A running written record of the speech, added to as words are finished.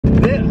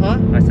Huh?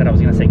 I said I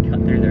was gonna say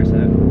cut through there, so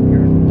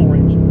you're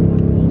 4-inch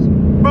holes.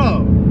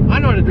 Bro, I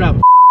know how to drive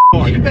a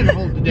car. You better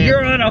hold the damn.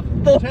 You're on a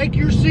full. Take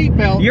your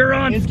seatbelt. You're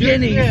on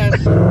skinny.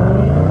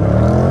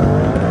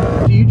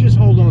 So you just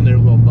hold on there,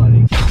 little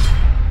buddy.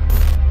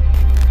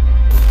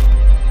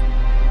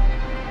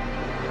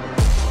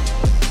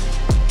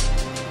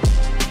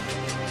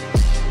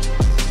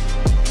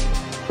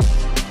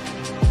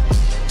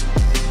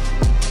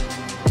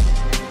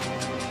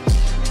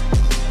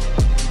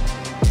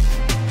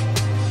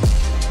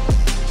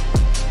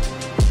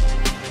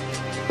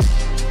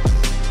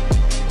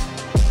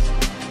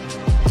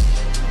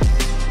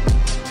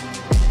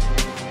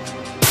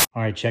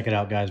 All right, check it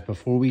out, guys.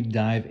 Before we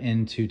dive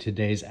into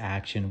today's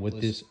action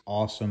with this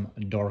awesome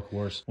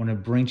Darkhorse, I want to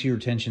bring to your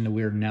attention that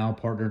we are now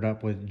partnered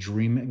up with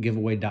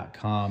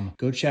dreamgiveaway.com.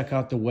 Go check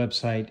out the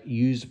website.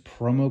 Use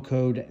promo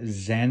code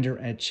Xander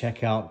at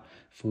checkout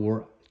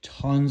for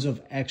tons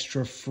of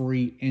extra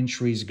free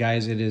entries,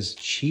 guys. It is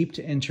cheap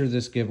to enter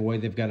this giveaway.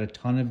 They've got a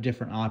ton of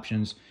different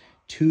options.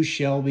 2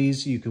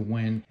 Shelbys, you could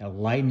win a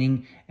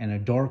Lightning and a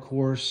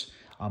Darkhorse,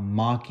 a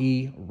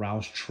Mach-E,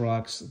 Roush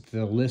trucks.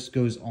 The list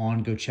goes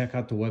on. Go check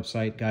out the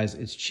website, guys.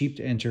 It's cheap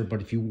to enter, but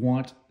if you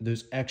want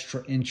those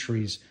extra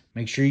entries,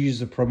 make sure you use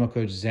the promo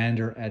code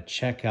Xander at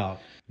checkout.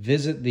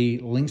 Visit the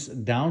links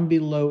down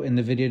below in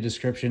the video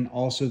description.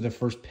 Also, the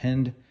first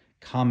pinned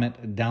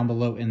comment down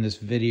below in this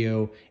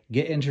video.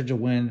 Get entered to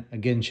win.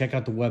 Again, check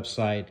out the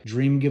website,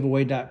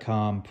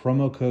 dreamgiveaway.com,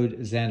 promo code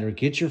Xander.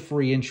 Get your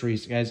free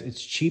entries, guys.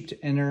 It's cheap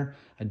to enter.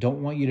 I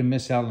don't want you to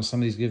miss out on some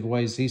of these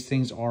giveaways. These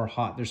things are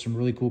hot. There's some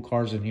really cool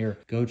cars in here.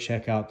 Go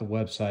check out the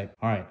website.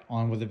 All right,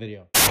 on with the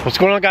video. What's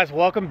going on, guys?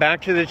 Welcome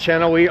back to the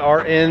channel. We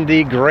are in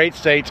the great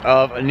state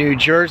of New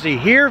Jersey,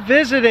 here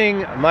visiting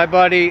my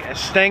buddy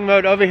Stang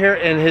Mode over here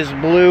in his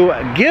blue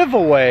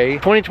giveaway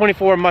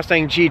 2024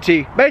 Mustang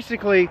GT.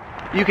 Basically,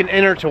 you can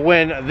enter to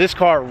win this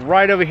car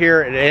right over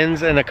here. It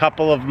ends in a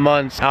couple of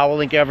months. I will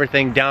link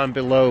everything down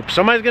below.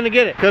 Somebody's gonna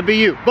get it, could be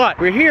you. But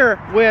we're here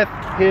with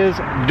his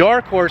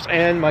Darkhorse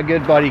and my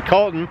good buddy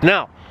Colton.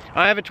 Now,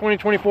 I have a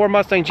 2024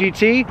 Mustang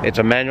GT. It's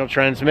a manual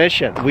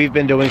transmission. We've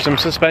been doing some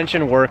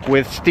suspension work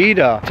with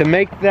Steeda to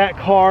make that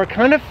car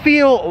kind of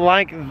feel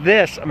like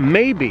this,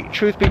 maybe.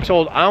 Truth be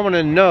told, I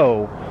wanna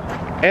know,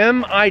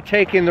 am I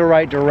taking the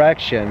right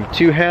direction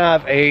to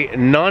have a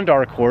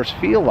non-Darkhorse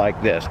feel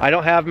like this? I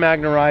don't have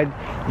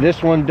MagnaRide.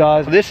 This one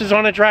does. This is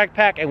on a drag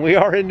pack, and we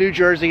are in New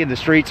Jersey, and the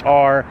streets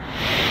are,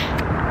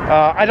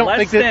 I don't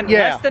think that,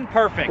 less than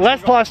perfect.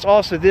 Less, plus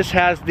also this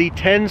has the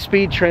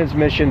 10-speed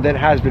transmission that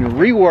has been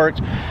reworked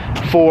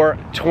for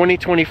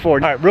 2024. All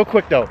right, real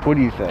quick though, what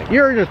do you think?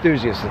 You're an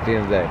enthusiast at the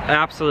end of the day.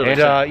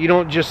 Absolutely. And you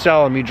don't just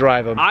sell them, you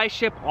drive them. I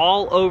ship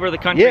all over the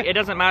country. Yeah. It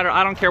doesn't matter.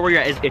 I don't care where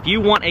you're at. If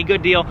you want a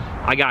good deal,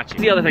 I got you.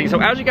 The other thing, so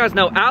as you guys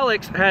know,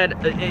 Alex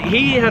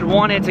had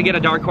wanted to get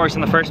a Darkhorse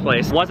in the first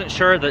place. Wasn't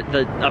sure that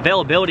the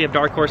availability of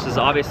Darkhorse is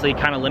obviously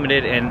kind of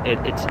limited, and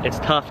it's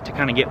tough to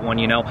kind of get one,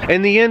 you know.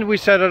 In the end, we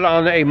settled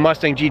on a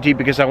Mustang GT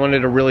because I wanted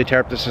to really tear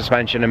up the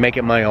suspension and make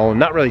it my own.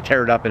 Not really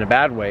tear it up in a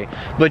bad way,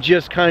 but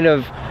just kind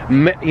of,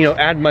 you know,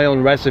 add my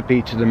own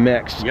recipe to the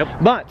mix. Yep.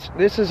 But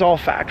this is all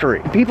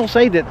factory. People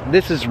say that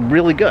this is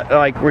really good.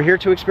 Like, we're here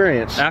to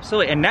experience.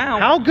 Absolutely. And now,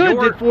 how good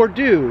did Ford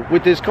do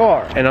with this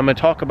car? And I'm gonna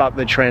talk about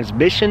the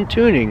transmission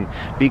tuning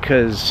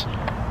because,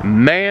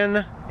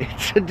 man,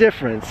 it's a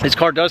difference. This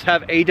car does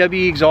have AW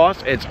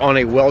exhaust. It's on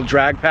a well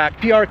drag pack,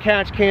 PR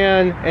catch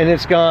can, and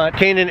it's got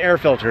K&N air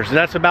filters, and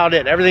that's about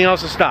it. Everything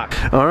else is stock.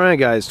 All right,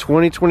 guys,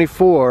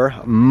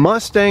 2024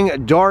 Mustang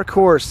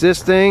Darkhorse.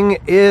 This thing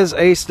is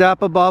a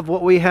step above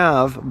what we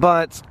have,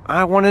 but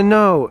I want to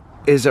know,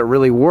 is it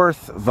really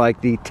worth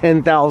like the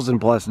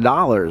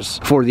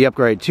 $10,000+ for the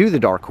upgrade to the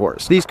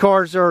Darkhorse? These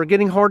cars are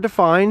getting hard to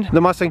find.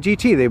 The Mustang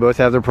GT, they both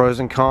have their pros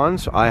and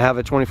cons. I have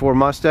a 24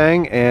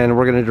 Mustang, and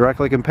we're gonna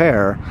directly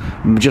compare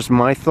just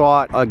my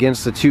thought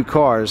against the two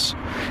cars.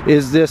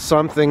 Is this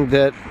something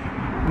that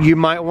you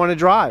might want to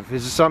drive?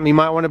 Is this something you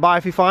might want to buy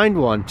if you find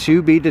one?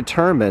 To be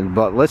determined,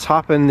 but let's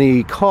hop in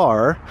the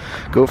car,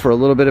 go for a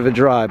little bit of a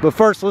drive. But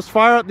first, let's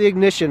fire up the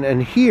ignition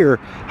and hear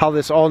how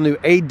this all-new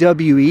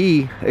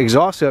AWE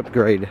exhaust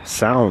upgrade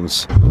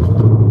sounds.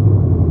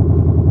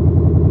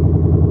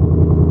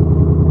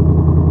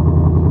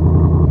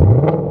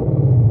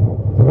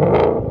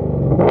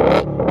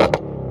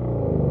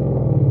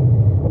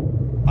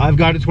 I've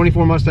got a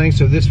 24 Mustang,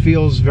 so this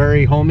feels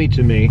very homey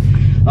to me.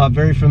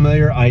 Very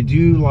familiar. I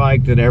do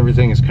like that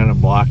everything is kind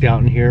of blocked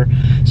out in here.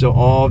 So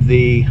all of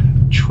the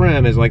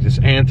trim is like this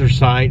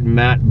anthracite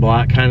matte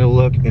black kind of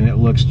look, and it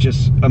looks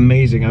just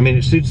amazing. I mean,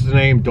 it suits the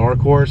name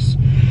Darkhorse.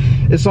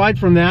 Aside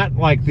from that,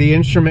 like the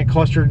instrument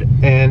clustered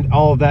and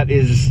all of that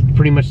is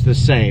pretty much the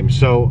same.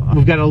 So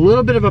we've got a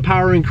little bit of a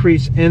power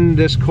increase in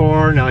this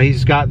car. Now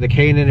he's got the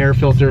K&N air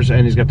filters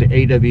and he's got the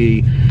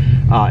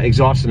AWE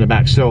exhaust in the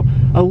back. So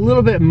a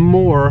little bit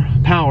more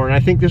power. And I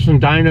think there's some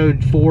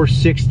dynoed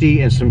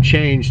 460 and some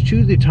change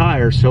to the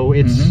tire. So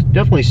it's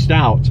definitely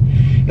stout.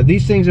 But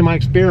these things, in my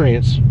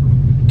experience,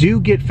 do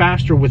get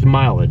faster with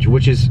mileage,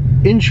 which is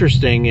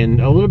interesting and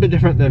a little bit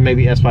different than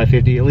maybe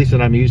S550, at least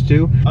that I'm used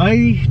to.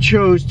 I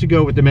chose to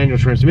go with the manual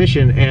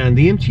transmission, and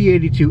the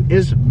MT82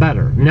 is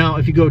better. Now,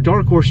 if you go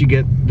Darkhorse, you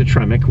get the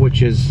Tremec,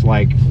 which is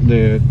like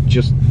the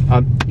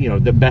you know,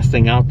 the best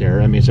thing out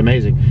there. I mean, it's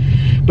amazing.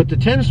 But the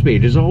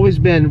 10-speed has always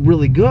been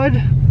really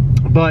good,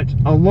 but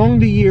along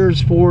the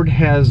years, Ford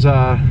has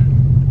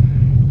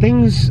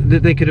things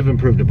that they could have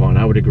improved upon,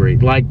 I would agree.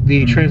 Like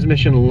the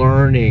transmission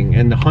learning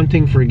and the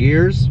hunting for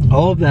gears,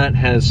 all of that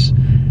has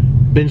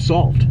been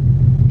solved.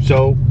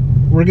 So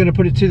we're gonna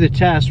put it to the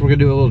test. We're gonna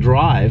do a little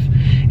drive,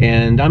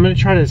 and I'm gonna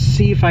try to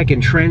see if I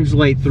can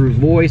translate through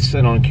voice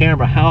and on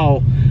camera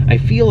how I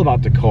feel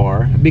about the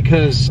car,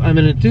 because I'm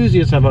an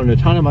enthusiast. I've owned a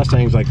ton of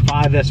Mustangs, like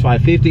 5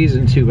 S550s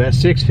and 2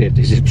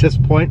 S650s at this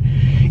point,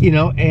 you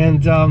know,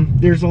 and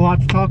there's a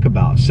lot to talk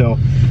about. So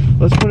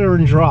let's put her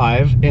in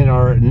drive in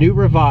our new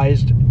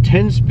revised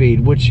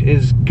 10-speed, which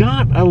has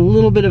got a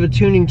little bit of a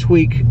tuning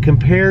tweak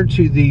compared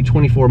to the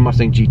 24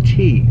 Mustang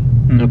GT.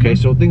 Okay,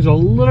 so things are a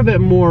little bit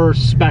more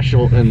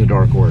special in the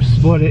Darkhorse.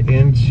 Put it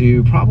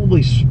into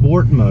probably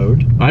sport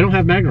mode. I don't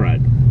have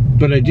MagneRide,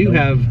 but I do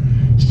have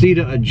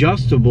CETA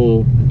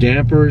adjustable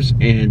dampers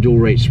and dual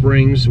rate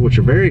springs, which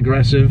are very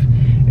aggressive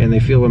and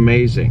they feel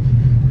amazing.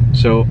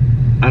 So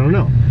I don't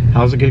know,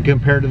 how's it going to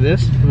compare to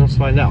this? Let's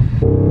find out.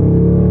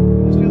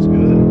 This feels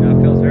good. Yeah,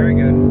 it feels very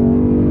good.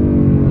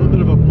 A little bit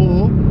of a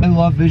pull. I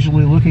love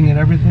visually looking at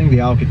everything.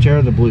 The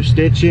Alcantara, the blue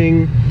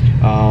stitching,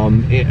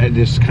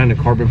 this kind of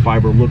carbon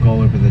fiber look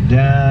all over the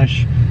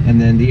dash, and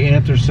then the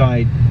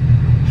anthracite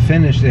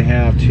finish they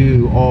have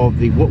to all of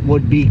the what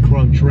would be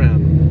chrome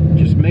trim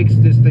just makes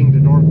this thing, the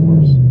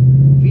Darkhorse,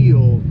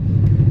 feel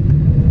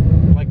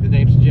like the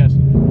name suggests.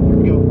 Here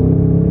we go.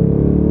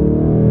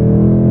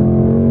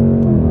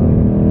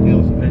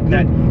 Feels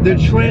good. The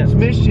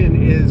transmission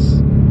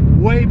is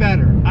way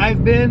better.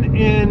 I've been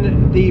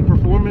in the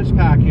performance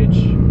package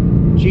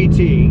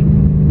GT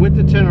with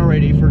the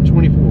 10R80 for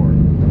 24.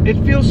 It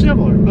feels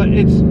similar, but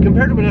it's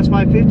compared to an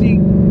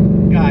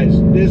S550,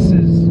 guys, this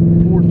is,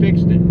 Ford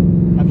fixed it.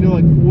 I feel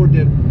like Ford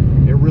did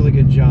a really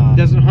good job.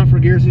 It doesn't hunt for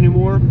gears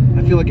anymore.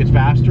 I feel like it's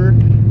faster.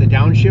 The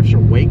downshifts are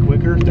way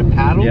quicker. The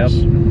paddles.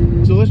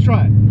 Yep. So let's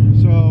try it.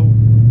 So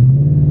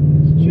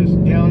it's just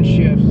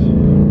downshift.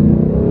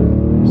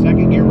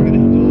 Second gear, we're gonna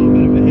hit a little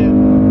bit of a hit.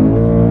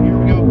 Here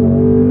we go.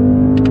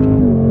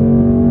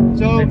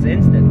 So it's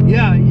instant.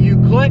 Yeah, you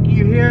click,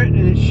 you hear it,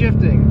 and it's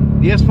shifting.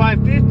 The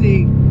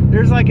S550,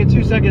 there's like a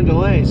 2-second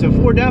delay. So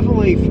Ford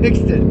definitely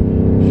fixed it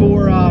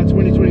for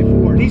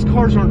 2024. These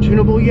cars aren't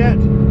tunable yet,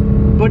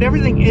 but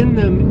everything in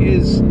them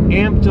is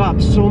amped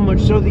up so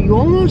much so that you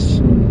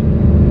almost,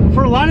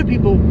 for a lot of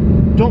people,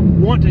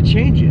 don't want to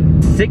change it.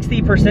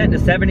 60% to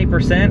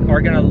 70%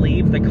 are gonna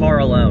leave the car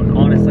alone,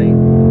 honestly.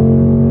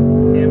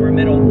 Hammer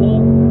middle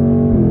pull.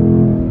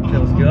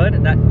 Feels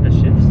good. That the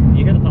shifts.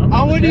 You hear the pop?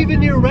 I wasn't even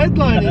near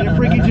redline and it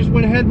freaking just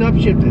went ahead and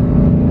upshifted.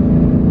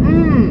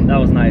 That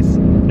was nice.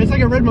 It's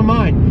like I read my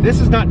mind. This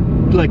is not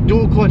like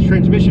dual clutch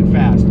transmission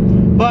fast,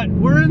 but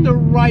we're in the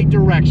right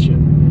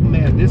direction.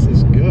 Man, this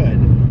is good.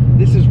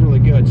 This is really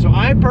good. So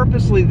I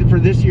purposely, for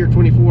this year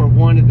 24,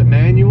 wanted the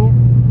manual.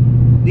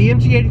 The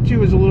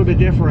MT82 is a little bit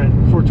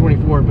different for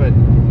 24, but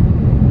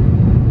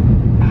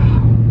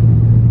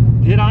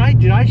did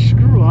I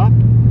screw up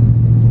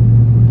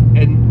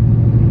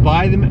and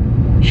buy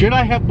them? Should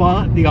I have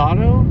bought the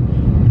auto?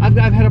 I've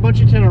had a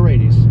bunch of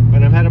 10R80s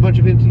and I've had a bunch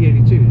of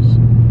MT82s,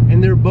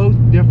 and they're both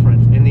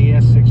different in the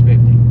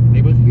S650.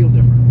 They both feel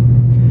different.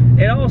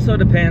 It also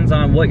depends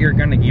on what you're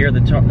going to gear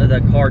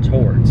the car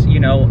towards. You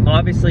know,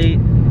 obviously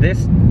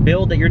this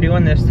build that you're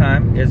doing this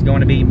time is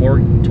going to be more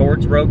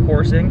towards road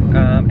coursing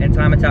and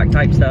time attack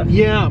type stuff.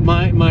 Yeah,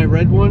 my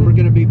red one, we're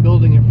going to be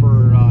building it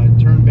for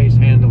turn-based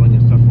handling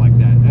and stuff like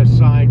that,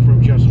 aside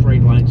from just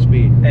straight line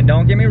speed. And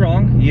don't get me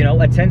wrong, you know,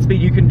 a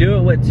 10-speed you can do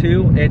it with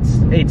too.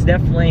 It's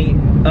definitely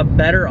a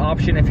better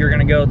option if you're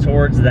going to go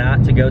towards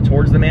that, to go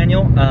towards the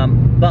manual.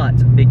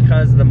 But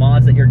because the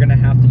mods that you're going to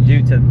have to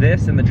do to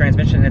this and the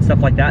transmission and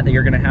stuff like that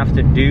you're going to have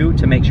to do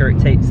to make sure it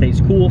stays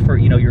cool for,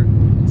 you know, your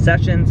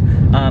sessions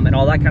and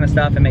all that kind of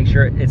stuff, and make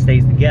sure it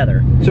stays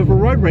together. So for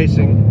road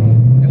racing,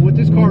 and what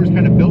this car is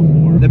kind of built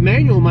for, the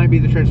manual might be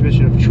the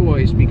transmission of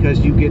choice because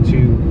you get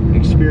to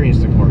experience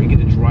the car, you get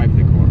to drive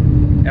the car.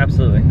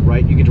 Absolutely.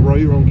 Right? You get to roll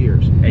your own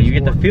gears. And you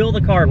get to feel the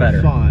car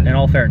better, fun, in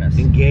all fairness.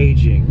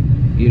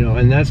 Engaging, you know,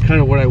 and that's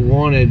kind of what I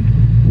wanted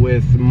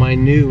with my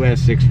new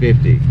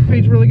S650.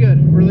 It's really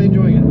good. Really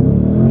enjoying it.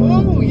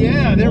 Oh,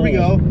 yeah, there we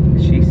go.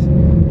 Jeez.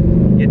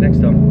 Get next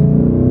to him.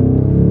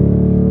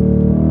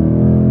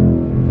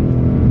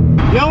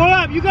 Yo, what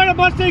up? You got a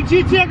Mustang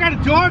GT, I got a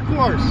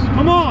Darkhorse.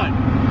 Come on.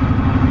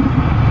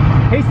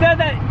 He said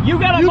that you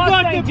got a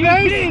Mustang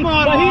GT, base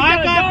model. but he's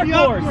I got the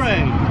Darkhorse.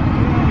 upgrade.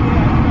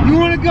 You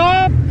want to go?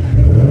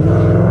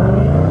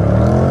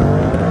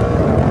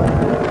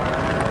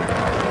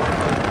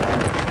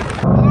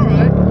 All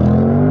right.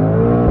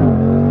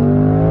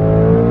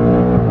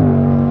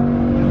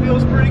 It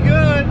feels pretty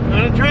good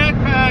on a drag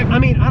pack. I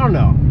mean, I don't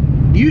know.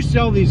 You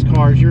sell these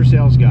cars, you're a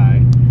sales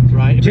guy, right?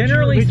 right?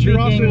 Generally but you're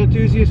also speaking, an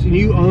enthusiast, and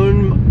you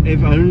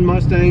have owned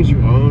Mustangs.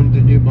 You owned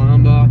the new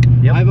Mamba.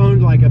 Yep. I've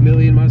owned like 1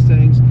 million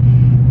Mustangs.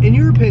 In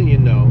your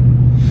opinion, though,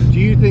 do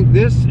you think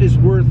this is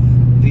worth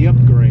the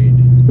upgrade?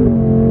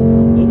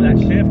 Oh, that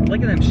shift.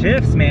 Look at them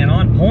shifts, man.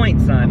 On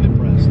point, son. I'm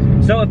impressed.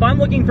 So if I'm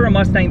looking for a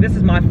Mustang, this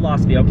is my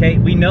philosophy, okay?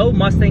 We know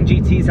Mustang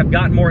GTs have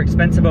gotten more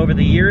expensive over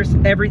the years.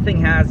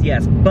 Everything has,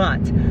 yes.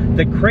 But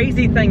the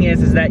crazy thing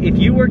is that if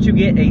you were to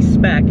get a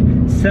spec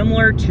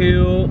similar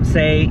to,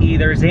 say,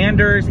 either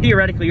Xander's,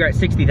 theoretically you're at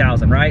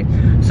 $60,000, right?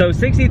 So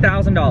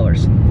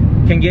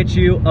 $60,000 can get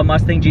you a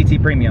Mustang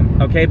GT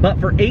Premium, okay? But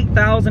for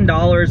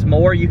 $8,000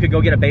 more, you could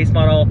go get a base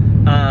model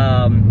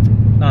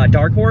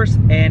Darkhorse,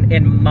 and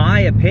in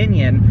my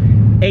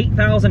opinion,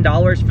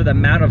 $8,000 for the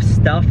amount of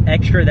stuff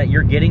extra that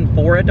you're getting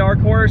for a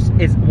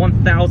Darkhorse is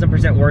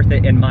 1,000% worth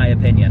it, in my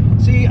opinion.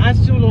 See, I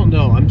still don't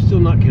know. I'm still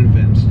not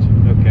convinced,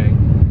 okay?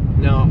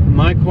 Now,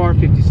 my car,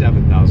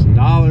 $57,000,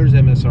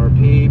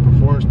 MSRP,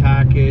 performance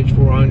package,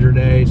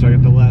 400A, so I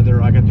got the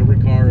leather, I got the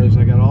Ricardos,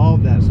 I got all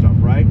of that stuff,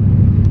 right?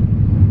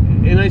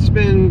 And I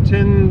spend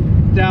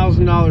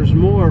 $10,000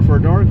 more for a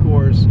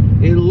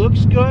Darkhorse. It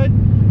looks good,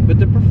 but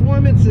the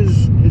performance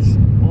is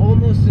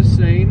almost the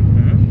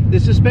same. The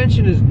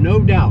suspension is no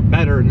doubt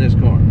better in this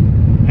car,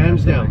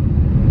 hands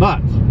down.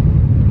 But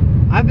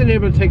I've been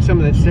able to take some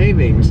of that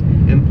savings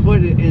and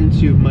put it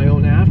into my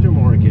own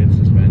aftermarket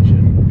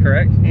suspension.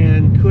 Correct.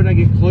 And could I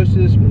get close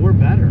to this or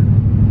better?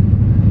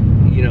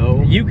 You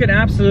know, you can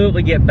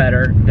absolutely get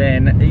better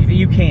than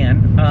you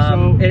can.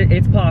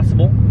 It's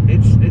possible.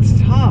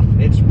 It's tough.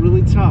 It's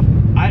really tough.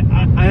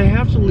 I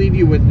have to leave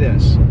you with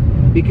this,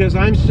 because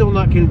I'm still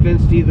not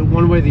convinced either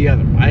one way or the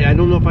other. I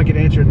don't know if I could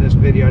answer it in this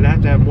video. I'd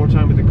have to have more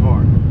time with the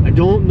car. I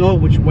don't know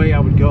which way I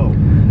would go.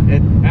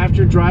 And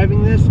after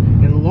driving this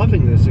and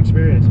loving this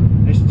experience,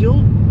 I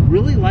still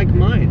really like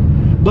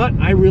mine. But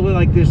I really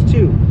like this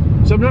too.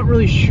 So I'm not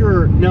really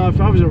sure. Now,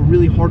 if I was a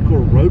really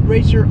hardcore road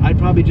racer, I'd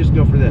probably just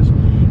go for this,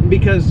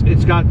 because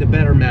it's got the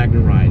better Magna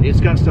Ride. It's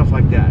got stuff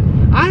like that.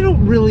 I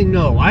don't really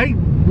know. I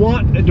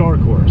want a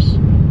Darkhorse.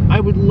 I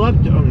would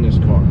love to own this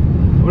car.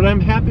 But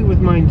I'm happy with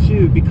mine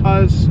too,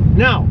 because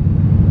now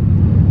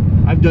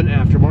I've done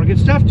aftermarket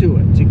stuff to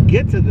it to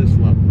get to this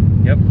level.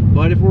 Yep.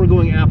 But if we're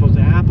going apples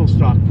to apples,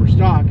 stock for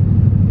stock,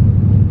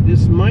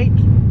 this might,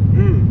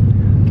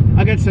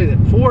 I gotta say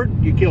that Ford,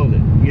 you killed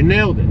it. You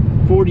nailed it.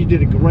 Ford, you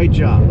did a great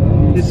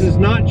job. This is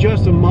not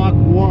just a Mach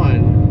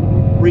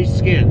 1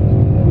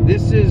 reskinned.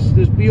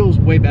 This feels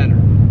way better.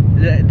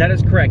 That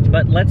is correct,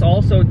 but let's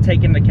also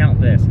take into account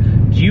this.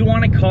 Do you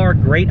want a car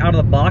great out of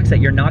the box that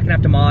you're not going to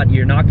have to mod,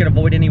 you're not going to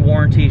avoid any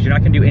warranties, you're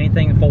not going to do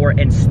anything for,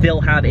 and still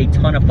have a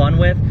ton of fun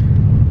with?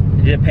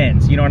 It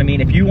depends, you know what I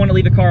mean? If you want to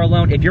leave a car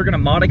alone, if you're going to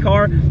mod a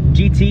car,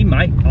 GT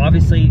might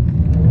obviously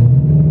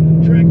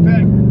track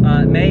back.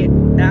 may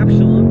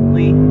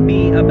absolutely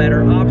be a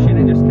better option.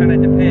 It just kind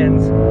of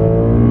depends.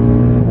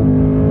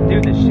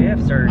 Dude, the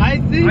shifts are, I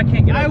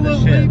can't get over the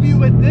shifts. I will leave you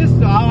with this,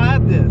 so I'll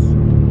add this.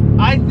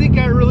 I think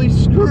I really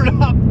screwed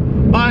up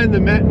buying the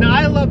manual. Now,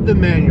 I love the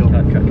manual.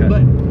 Cut.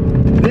 But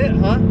this,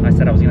 huh? I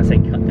said I was going to say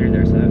cut through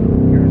there, so you're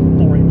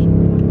 4-inch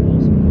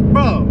wheels.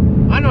 Bro,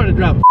 I know how to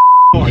drive a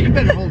car. You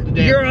better hold the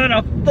damn. You're on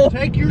a full.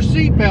 Take your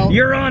seatbelt.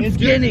 You're on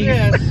skinny.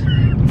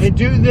 And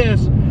do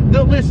this.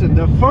 Now, listen,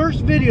 the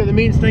first video that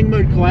me and Sting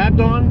Mode collabed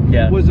on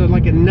was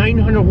like a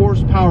 900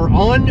 horsepower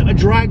on a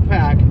drag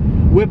pack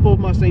Whipple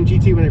Mustang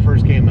GT when it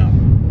first came out.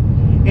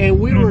 And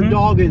we were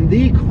dogging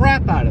the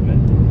crap out of it.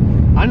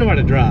 I know how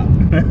to drive.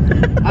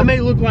 I may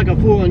look like a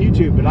fool on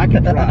YouTube, but I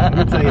can drive.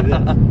 Let me tell you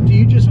this. Do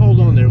you just hold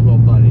on there, little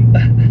buddy?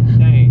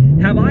 Dang.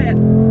 Have I?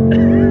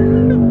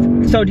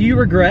 So do you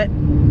regret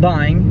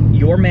buying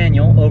your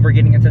manual over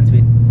getting a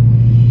 10-speed?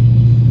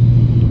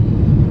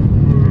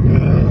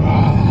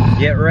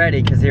 Get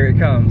ready, because here it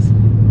comes.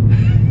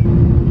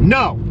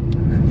 No.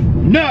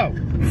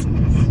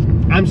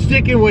 I'm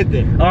sticking with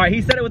it. All right,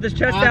 he said it with his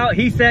chest out.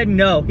 He said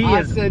no.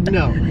 I said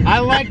no. I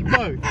like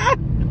both.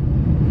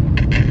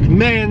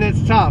 Man,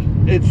 that's tough.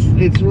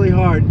 It's really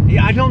hard.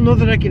 I don't know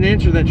that I can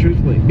answer that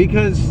truthfully,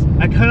 because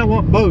I kind of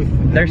want both.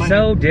 They're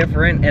so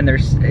different, and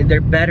they're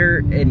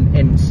better,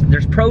 and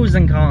there's pros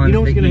and cons. You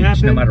know what's going to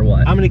happen? No matter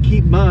what. I'm going to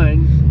keep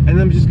mine,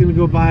 and I'm just going to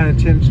go buy a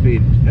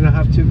 10-speed, and I'll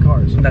have 2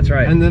 cars. That's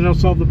right. And then I'll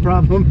solve the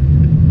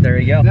problem. There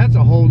you go. That's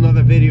a whole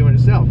nother video in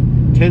itself.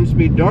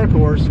 10-speed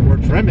Darkhorse or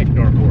Tremec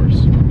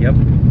Darkhorse. Yep.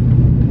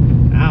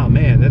 Oh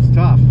man, that's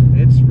tough.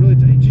 It's really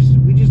tough.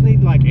 We just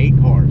need like 8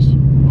 cars,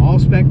 all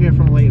spec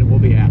differently, and we'll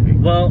be happy.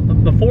 Well,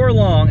 before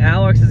long,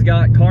 Alex has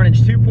got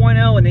Carnage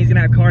 2.0, and he's gonna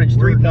have Carnage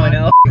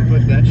 3.0.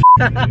 Put that shit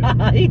in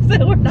here. He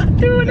said we're not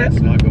doing That's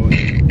not going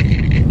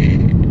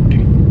in.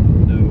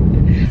 No.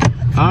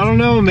 I don't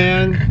know,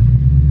 man.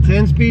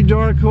 10-speed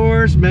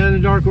Darkhorse, man, the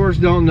Darkhorse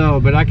don't know,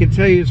 but I can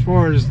tell you as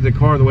far as the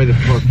car, the way the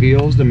car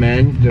feels, the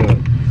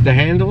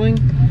handling,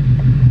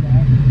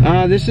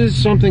 this is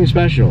something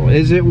special.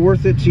 Is it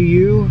worth it to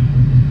you?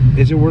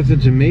 Is it worth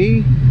it to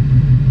me?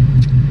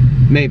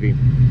 Maybe.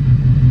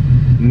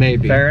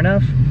 Fair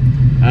enough.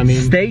 I mean,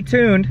 stay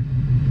tuned.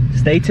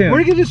 Stay tuned.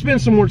 We're gonna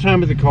spend some more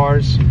time with the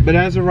cars, but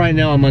as of right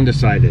now, I'm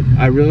undecided.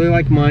 I really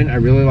like mine. I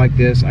really like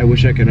this. I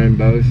wish I could own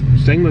both.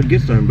 Staying Mode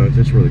gets to own both.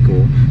 That's really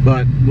cool.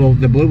 But well,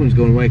 the blue one's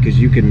going away because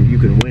you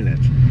can win it.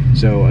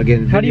 So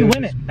again, how do you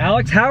win it,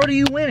 Alex? How do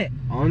you win it?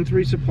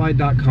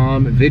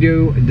 On3supply.com,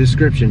 video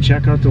description.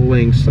 Check out the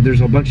links.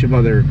 There's a bunch of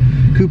other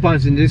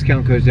coupons and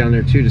discount codes down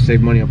there too to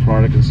save money on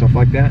product and stuff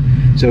like that.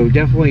 So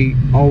definitely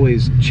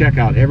always check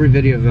out every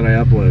video that I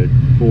upload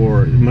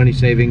for money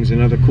savings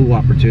and other cool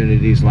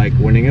opportunities like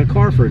winning a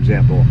car, for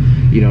example.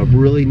 You know,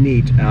 really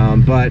neat.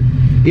 But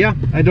yeah,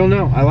 I don't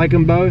know. I like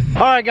them both.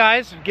 All right,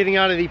 guys, getting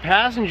out of the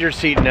passenger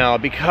seat now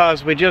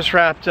because we just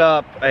wrapped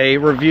up a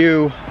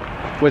review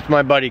with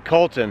my buddy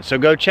Colton. So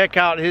go check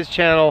out his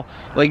channel,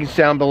 links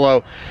down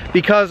below,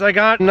 because I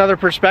got another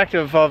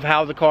perspective of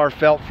how the car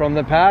felt from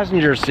the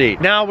passenger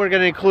seat. Now we're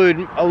gonna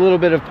include a little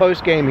bit of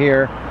post game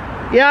here.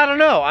 Yeah, I don't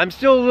know. I'm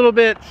still a little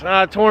bit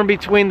torn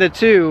between the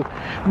two,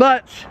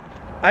 but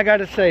I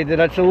gotta say that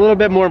it's a little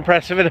bit more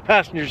impressive in a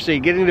passenger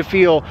seat, getting to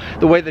feel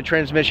the way the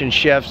transmission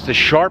shifts, the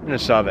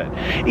sharpness of it.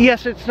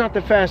 Yes, it's not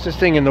the fastest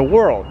thing in the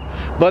world,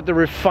 but the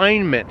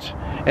refinement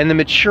and the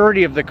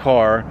maturity of the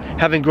car,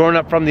 having grown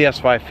up from the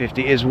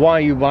S550, is why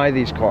you buy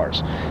these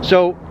cars.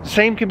 So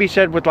same can be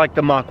said with like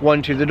the Mach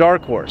 1 to the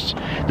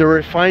Darkhorse. The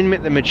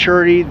refinement, the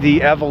maturity,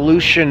 the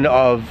evolution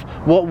of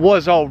what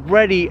was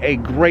already a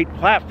great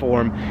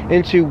platform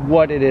into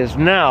what it is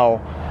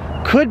now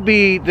could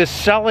be the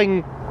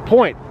selling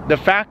point, the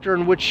factor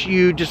in which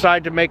you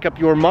decide to make up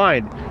your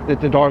mind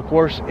that the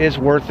Darkhorse is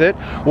worth it,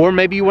 or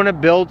maybe you want to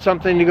build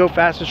something to go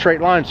fast and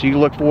straight line, so you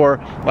look for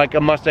like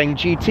a Mustang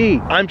GT.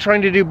 I'm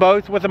trying to do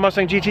both with a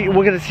Mustang GT.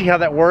 We're going to see how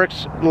that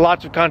works.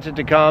 Lots of content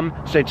to come.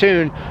 Stay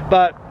tuned.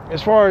 But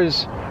as far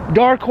as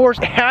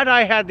Darkhorse, had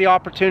I had the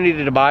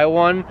opportunity to buy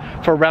one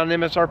for around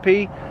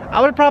MSRP, I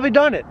would have probably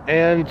done it.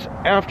 And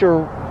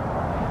after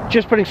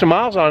just putting some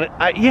miles on it,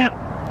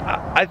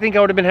 I think I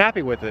would have been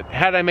happy with it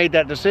had I made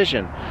that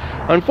decision.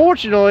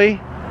 Unfortunately,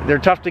 they're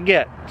tough to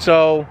get.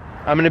 So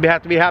I'm going to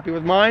have to be happy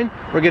with mine.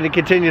 We're going to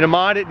continue to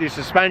mod it, do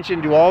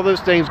suspension, do all those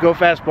things, go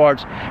fast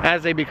parts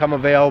as they become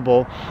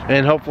available,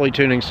 and hopefully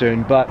tuning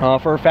soon. But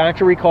for a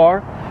factory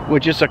car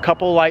with just a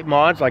couple light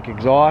mods like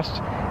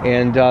exhaust,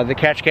 and the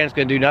catch can's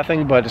going to do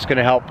nothing, but it's going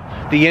to help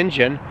the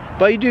engine.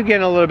 But you do get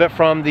a little bit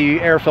from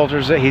the air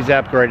filters that he's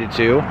upgraded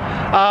to.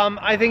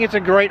 I think it's a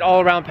great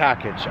all-around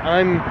package.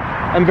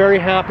 I'm very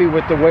happy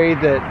with the way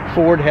that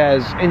Ford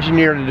has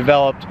engineered and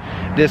developed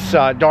this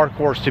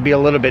Darkhorse to be a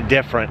little bit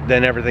different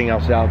than everything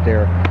else out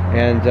there.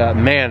 And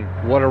man,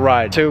 what a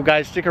ride. So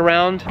guys, stick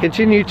around.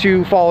 Continue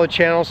to follow the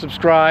channel,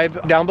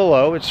 subscribe down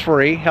below. It's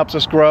free, helps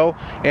us grow.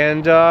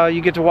 And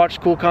you get to watch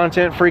cool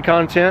content, free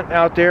content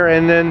out there.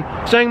 And then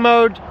Staying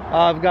Mode,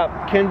 I've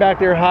got Ken back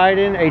there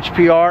hiding,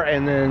 HPR,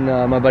 and then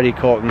my buddy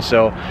Colton.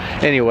 So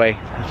anyway,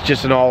 it's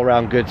just an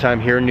all-around good time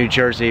here in New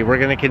Jersey. We're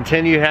gonna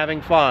continue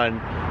having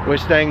fun with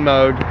Staying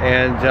Mode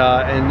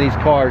and these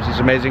cars, these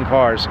amazing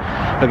cars.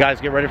 But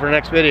guys, get ready for the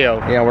next video.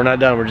 Yeah, we're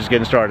not done, we're just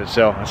getting started.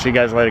 So I'll see you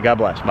guys later. God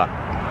bless,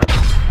 bye.